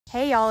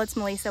Hey y'all, it's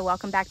Melissa.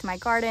 Welcome back to my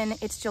garden.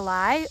 It's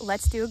July.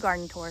 Let's do a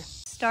garden tour.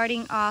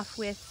 Starting off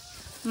with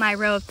my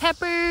row of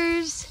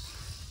peppers.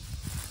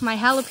 My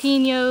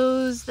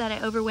jalapenos that I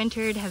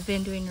overwintered have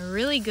been doing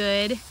really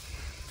good.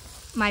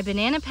 My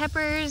banana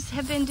peppers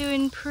have been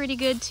doing pretty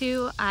good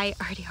too. I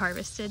already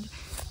harvested.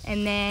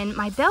 And then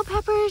my bell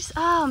peppers,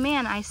 oh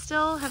man, I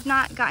still have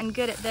not gotten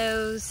good at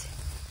those.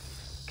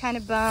 Kind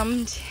of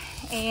bummed.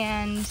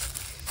 And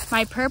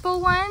my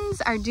purple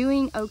ones are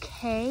doing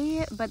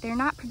okay, but they're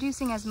not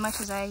producing as much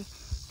as I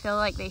feel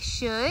like they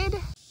should.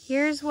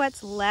 Here's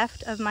what's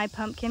left of my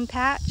pumpkin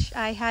patch.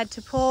 I had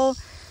to pull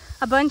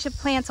a bunch of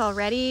plants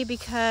already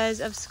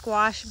because of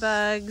squash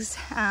bugs,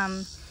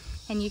 and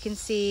you can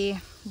see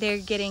they're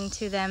getting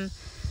to them.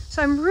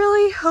 So I'm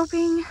really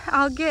hoping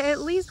I'll get at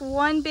least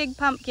one big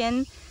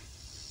pumpkin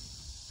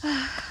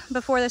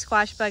before the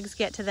squash bugs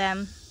get to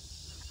them.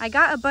 I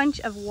got a bunch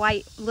of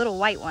little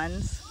white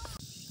ones.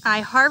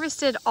 I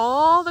harvested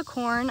all the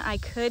corn I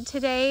could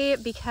today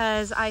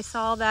because I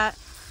saw that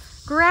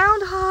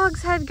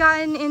groundhogs had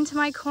gotten into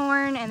my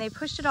corn and they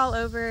pushed it all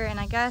over and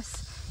I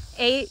guess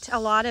ate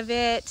a lot of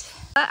it.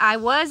 But I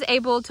was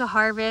able to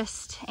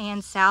harvest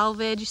and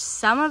salvage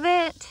some of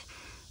it.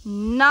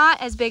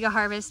 Not as big a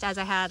harvest as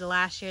I had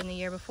last year and the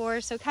year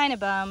before, so kind of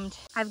bummed.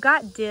 I've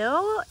got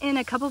dill in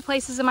a couple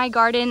places in my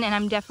garden and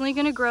I'm definitely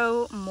gonna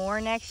grow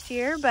more next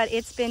year, but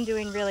it's been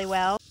doing really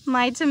well.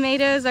 My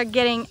tomatoes are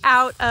getting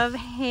out of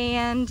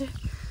hand.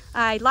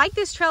 I like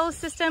this trellis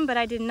system, but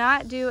I did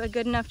not do a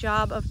good enough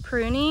job of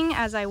pruning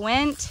as I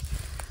went.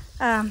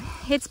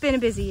 It's been a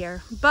busy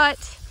year,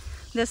 but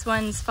this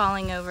one's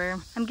falling over.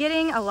 I'm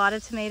getting a lot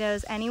of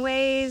tomatoes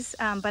anyways,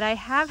 but I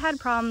have had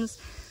problems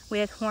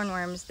with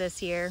hornworms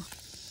this year.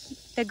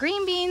 The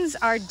green beans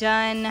are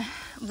done.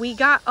 We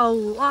got a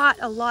lot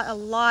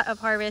of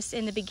harvest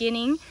in the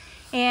beginning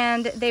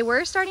and they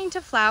were starting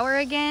to flower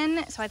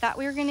again. So I thought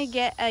we were gonna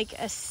get like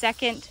a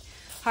second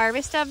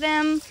harvest of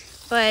them,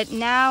 but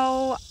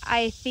now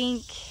I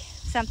think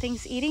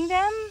something's eating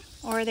them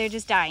or they're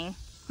just dying.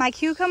 My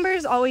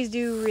cucumbers always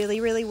do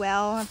really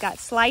well. I've got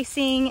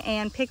slicing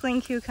and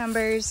pickling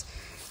cucumbers.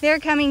 They're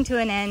coming to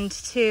an end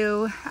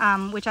too,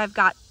 which I've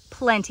got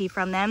plenty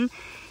from them.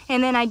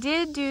 And then I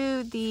did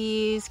do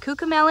these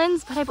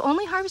cucamelons, but I've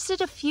only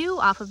harvested a few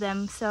off of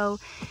them. So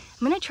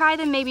I'm gonna try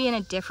them maybe in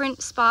a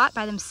different spot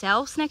by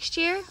themselves next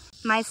year.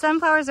 My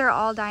sunflowers are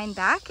all dying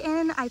back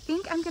and I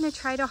think I'm gonna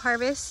try to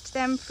harvest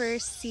them for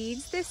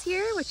seeds this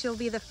year, which will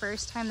be the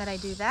first time that I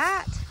do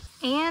that.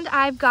 And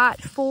I've got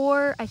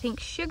 4, I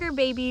think, sugar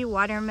baby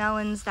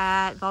watermelons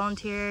that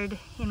volunteered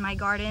in my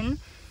garden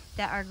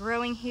that are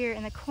growing here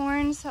in the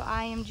corn. So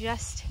I am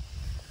just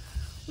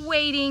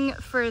waiting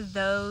for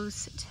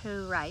those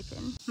to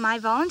ripen. My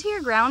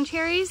volunteer ground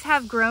cherries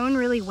have grown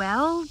really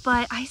well,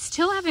 but I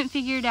still haven't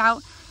figured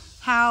out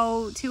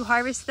how to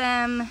harvest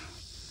them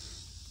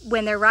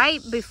when they're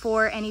ripe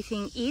before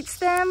anything eats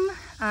them,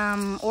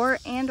 or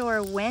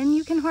when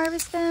you can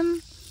harvest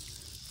them.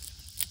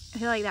 I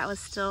feel like that was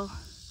still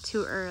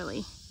too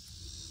early.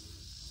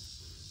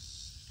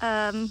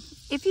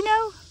 If you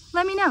know,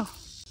 let me know.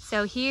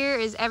 So here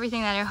is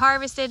everything that I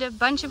harvested: a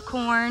bunch of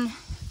corn,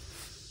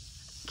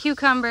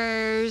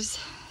 cucumbers,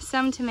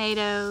 some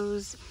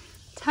tomatoes,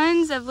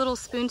 tons of little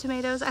spoon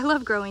tomatoes. I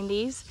love growing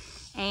these,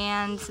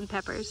 and some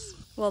peppers.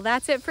 Well,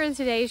 that's it for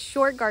today's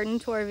short garden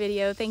tour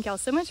video. Thank y'all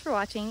so much for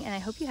watching, and I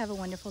hope you have a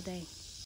wonderful day.